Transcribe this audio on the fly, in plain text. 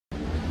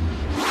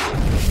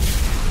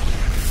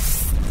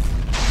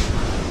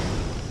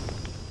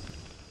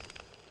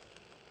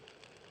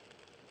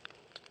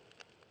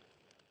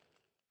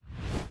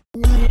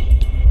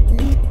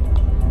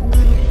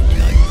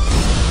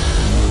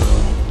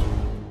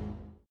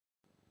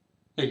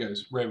Hey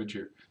guys, Ravedge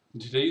here.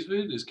 And today's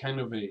vid is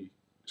kind of a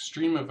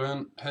stream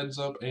event heads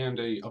up and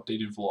a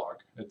updated vlog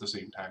at the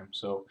same time.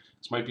 So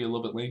this might be a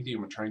little bit lengthy. I'm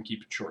gonna try and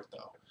keep it short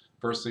though.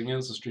 First thing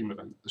is the stream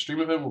event. The stream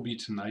event will be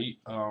tonight.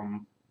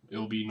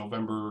 It'll be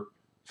November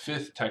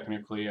 5th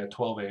technically at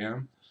 12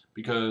 a.m.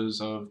 because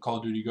of Call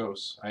of Duty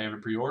Ghosts. I have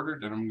it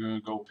pre-ordered and I'm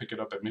gonna go pick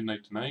it up at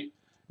midnight tonight.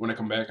 When I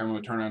come back, I'm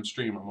gonna turn on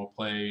stream. I'm gonna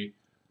play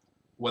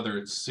whether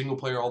it's single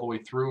player all the way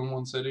through in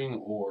one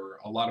sitting or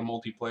a lot of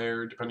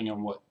multiplayer, depending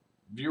on what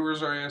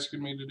viewers are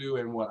asking me to do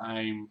and what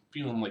I'm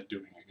feeling like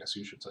doing, I guess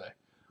you should say.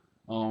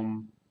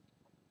 Um,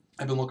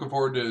 I've been looking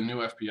forward to a new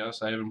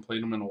FPS. I haven't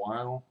played them in a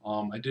while.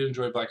 I did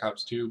enjoy Black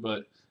Ops 2,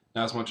 but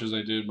not as much as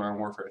I did Modern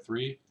Warfare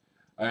 3.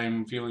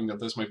 I'm feeling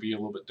that this might be a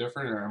little bit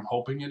different, or I'm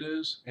hoping it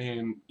is.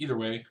 And either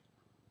way,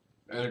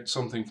 it's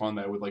something fun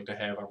that I would like to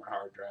have on my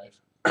hard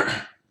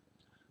drive.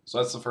 So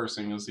that's the first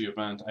thing is the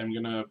event. I'm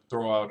going to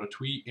throw out a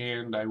tweet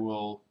and I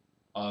will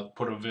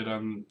put a vid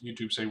on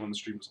YouTube saying when the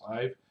stream is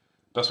live.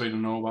 Best way to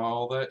know about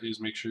all that is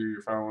make sure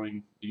you're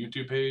following the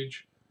YouTube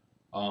page,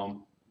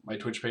 my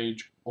Twitch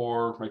page,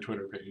 or my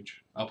Twitter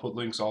page. I'll put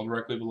links all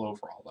directly below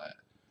for all that.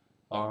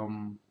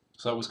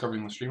 So that was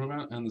covering the stream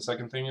event. And the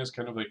second thing is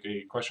kind of like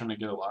a question I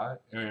get a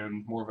lot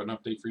and more of an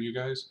update for you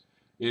guys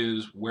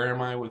is where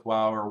am I with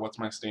WoW or what's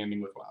my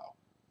standing with WoW?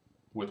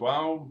 With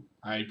WoW,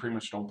 I pretty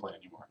much don't play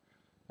anymore.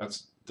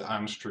 That's the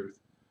honest truth.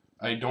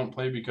 I don't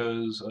play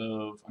because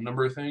of a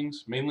number of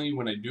things. Mainly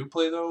when I do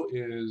play though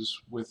is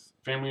with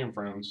family and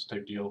friends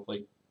type deal.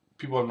 Like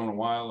people I've known a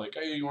while, like,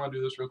 hey, you want to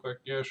do this real quick?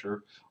 Yeah,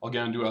 sure. I'll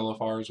get and do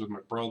LFRs with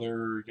my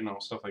brother,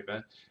 stuff like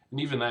that. And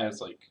even that,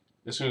 it's like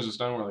as soon as it's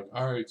done, we're like,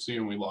 all right, see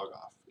you, and we log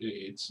off.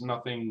 It's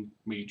nothing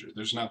major.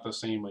 There's not the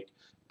same like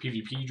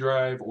PvP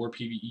drive or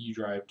PvE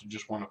drive to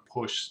just want to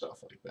push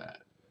stuff like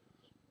that.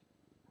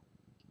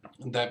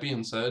 That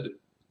being said,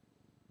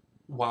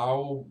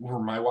 WoW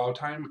or my WoW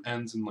time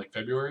ends in like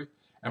February.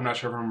 I'm not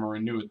sure if I'm gonna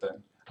renew it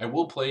then. I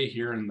will play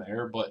here and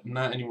there, but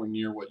not anywhere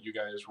near what you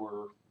guys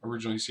were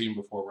originally seeing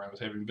before, where I was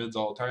having vids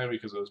all the time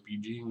because I was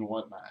BGing and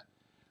whatnot.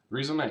 The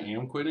reason I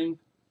am quitting,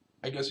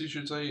 I guess you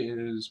should say,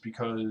 is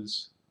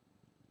because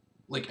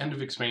like end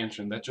of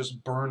expansion, that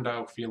just burned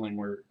out feeling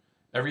where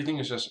everything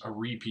is just a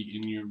repeat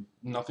and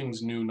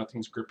nothing's new,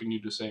 nothing's gripping you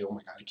to say, oh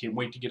my god, I can't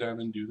wait to get out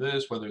and do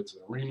this, whether it's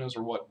arenas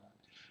or whatnot.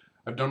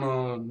 I've done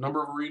a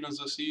number of arenas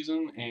this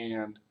season,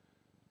 and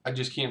I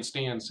just can't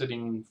stand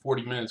sitting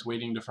 40 minutes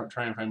waiting to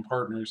try and find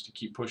partners to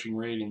keep pushing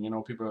rating.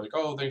 People are like,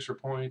 oh, thanks for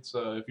points.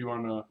 If you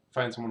want to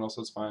find someone else,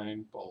 that's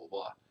fine, blah, blah,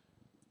 blah.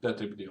 That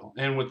type of deal.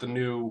 And with the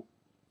new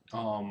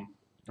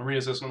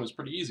arena system, it's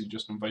pretty easy.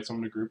 Just invite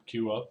someone to group,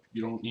 queue up.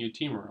 You don't need a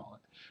team or all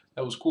that.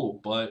 That was cool,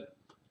 but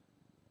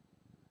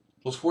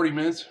those 40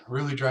 minutes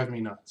really drive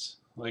me nuts.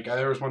 Like,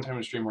 there was one time in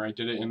a stream where I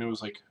did it, and it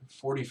was like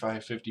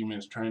 45, 50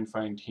 minutes trying to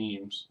find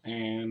teams.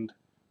 And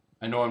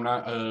I know I'm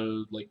not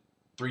a, like,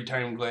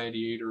 three-time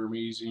gladiator,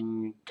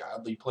 amazing,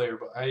 godly player,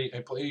 but I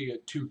play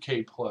at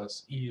 2K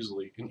plus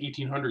easily, and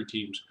 1800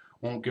 teams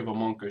won't give a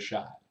monk a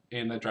shot.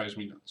 And that drives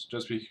me nuts,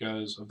 just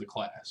because of the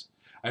class.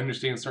 I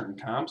understand certain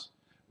comps,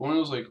 but when it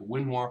was like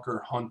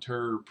Windwalker,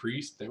 Hunter,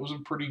 Priest, that was a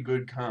pretty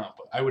good comp.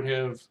 I would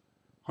have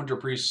Hunter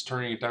Priests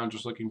turning it down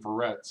just looking for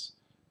Rets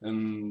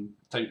and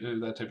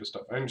that type of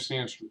stuff. I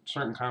understand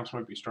certain comps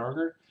might be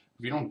stronger.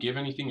 If you don't give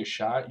anything a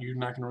shot, you're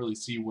not going to really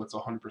see what's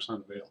 100%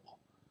 available.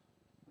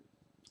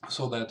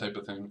 So that type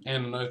of thing.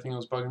 And another thing that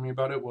was bugging me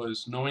about it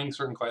was knowing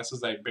certain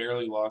classes that I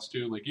barely lost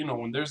to. Like,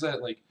 when there's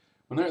that, like,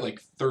 when they're at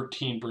like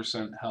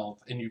 13%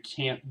 health and you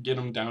can't get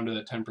them down to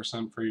that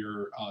 10% for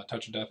your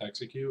touch of death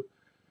execute,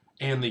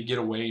 and they get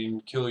away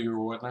and kill you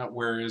or whatnot.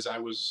 Whereas I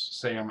was,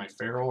 say, on my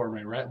Feral or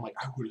my Ret, I'm like,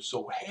 I would have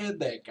so had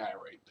that guy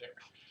right there.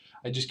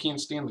 I just can't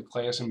stand the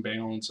class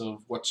imbalance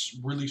of what's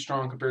really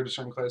strong compared to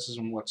certain classes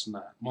and what's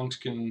not. Monks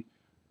can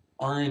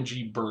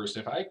RNG burst.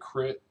 If I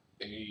crit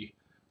a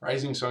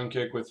Rising Sun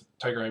kick with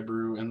Tiger Eye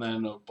Brew and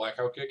then a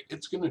Blackout kick,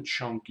 it's going to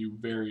chunk you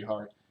very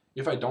hard.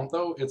 If I don't,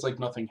 though, it's like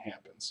nothing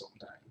happens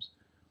sometimes.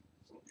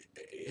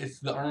 It's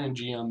the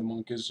RNG on the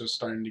Monk is just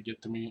starting to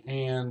get to me,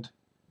 and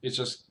it's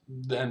just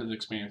the end of the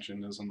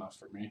expansion is enough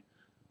for me.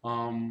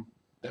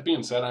 That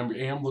being said, I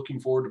am looking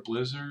forward to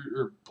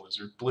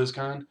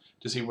BlizzCon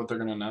to see what they're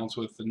going to announce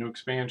with the new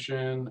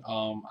expansion.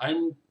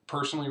 I'm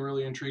personally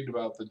really intrigued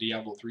about the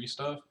Diablo 3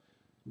 stuff,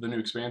 the new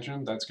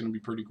expansion. That's going to be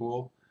pretty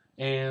cool.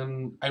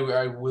 And I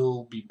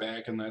will be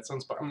back in that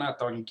sense, but I'm not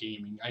done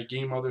gaming. I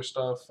game other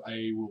stuff.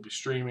 I will be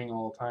streaming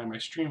all the time. I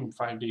stream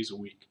 5 days a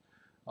week.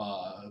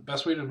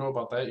 Best way to know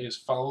about that is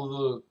follow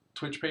the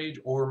Twitch page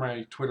or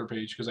my Twitter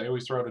page because I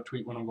always throw out a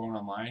tweet when I'm going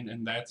online,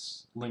 and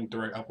that's linked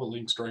direct. I'll put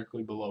links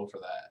directly below for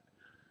that.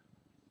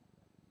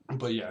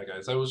 But yeah,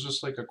 guys, that was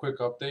just like a quick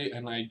update,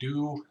 and I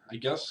do, I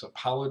guess,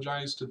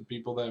 apologize to the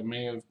people that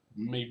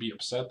may be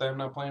upset that I'm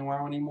not playing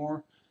WoW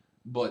anymore.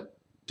 But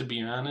to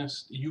be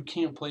honest, you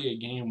can't play a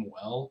game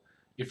well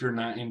if you're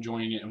not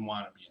enjoying it and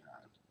want to be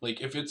on. Like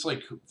if it's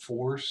like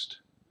forced,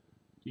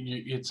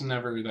 it's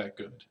never that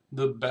good.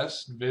 The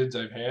best vids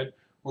I've had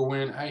were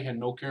when I had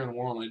no care in the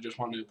world and I just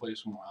wanted to play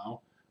some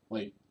WoW.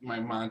 Like my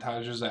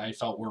montages that I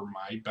felt were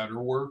my better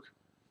work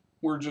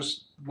were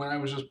just when I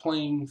was just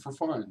playing for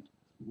fun.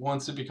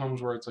 Once it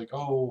becomes where it's like,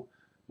 oh,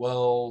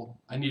 well,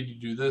 I need to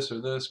do this or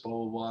this, blah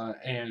blah blah,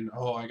 and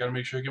oh, I got to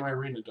make sure I get my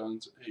arena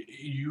done. So,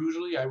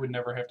 usually, I would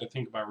never have to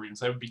think about arenas.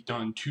 That would be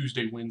done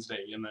Tuesday,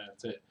 Wednesday, and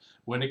that's it.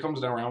 When it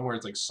comes down around where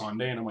it's like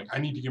Sunday, and I'm like, I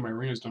need to get my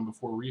arenas done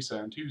before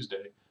reset on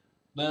Tuesday,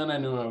 then I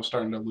knew I was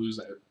starting to lose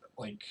that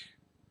like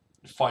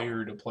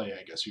fire to play,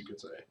 I guess you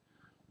could say.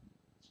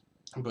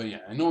 But yeah,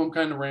 I know I'm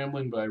kind of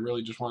rambling, but I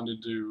really just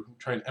wanted to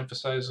try and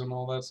emphasize on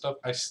all that stuff.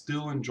 I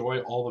still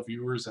enjoy all the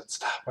viewers that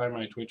stop by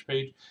my Twitch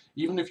page.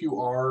 Even if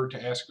you are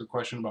to ask a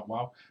question about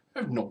WoW, I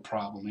have no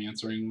problem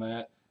answering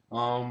that.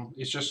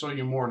 It's just so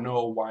you more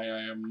know why I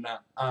am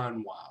not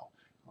on WoW.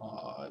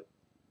 Uh,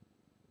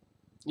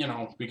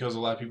 because a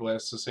lot of people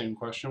ask the same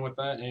question with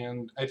that,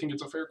 and I think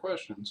it's a fair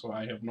question, so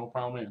I have no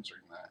problem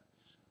answering that.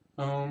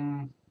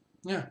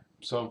 Yeah,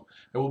 so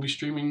I will be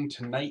streaming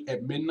tonight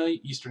at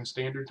midnight Eastern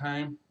Standard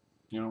Time,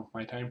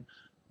 my time.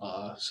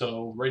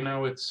 So right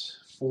now it's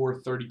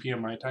 4:30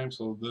 p.m. my time,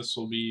 so this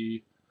will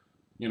be,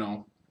 you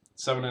know,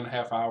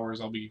 7.5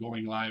 hours. I'll be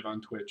going live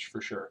on Twitch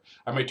for sure.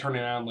 I might turn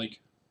it on like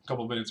a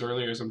couple minutes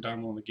earlier as I'm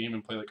downloading the game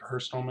and play like a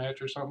Hearthstone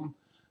match or something.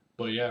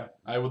 But yeah,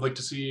 I would like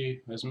to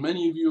see as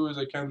many of you as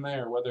I can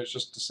there, whether it's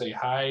just to say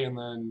hi and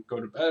then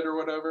go to bed or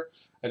whatever.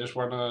 I just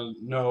want to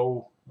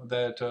know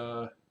that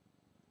I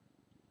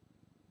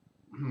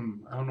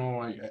don't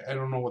know. I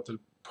don't know what the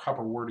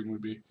proper wording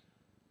would be.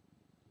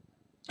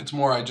 It's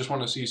more I just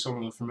want to see some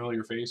of the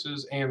familiar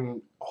faces,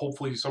 and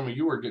hopefully some of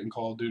you are getting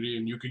Call of Duty,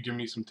 and you could give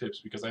me some tips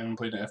because I haven't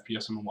played an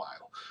FPS in a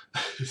while.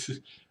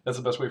 That's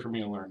the best way for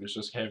me to learn. Is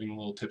just having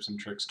little tips and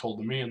tricks told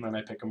to me, and then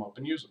I pick them up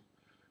and use them.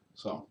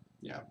 So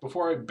yeah,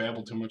 before I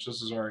babble too much,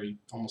 this is already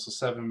almost a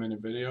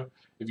 7-minute video.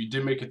 If you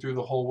did make it through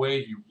the whole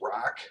way, you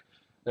rock.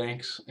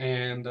 Thanks.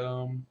 And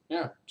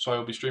yeah, so I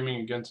will be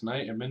streaming again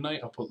tonight at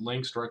midnight. I'll put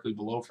links directly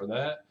below for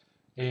that.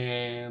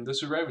 And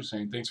this is Ravedge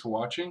saying thanks for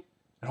watching,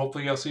 and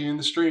hopefully I'll see you in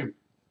the stream.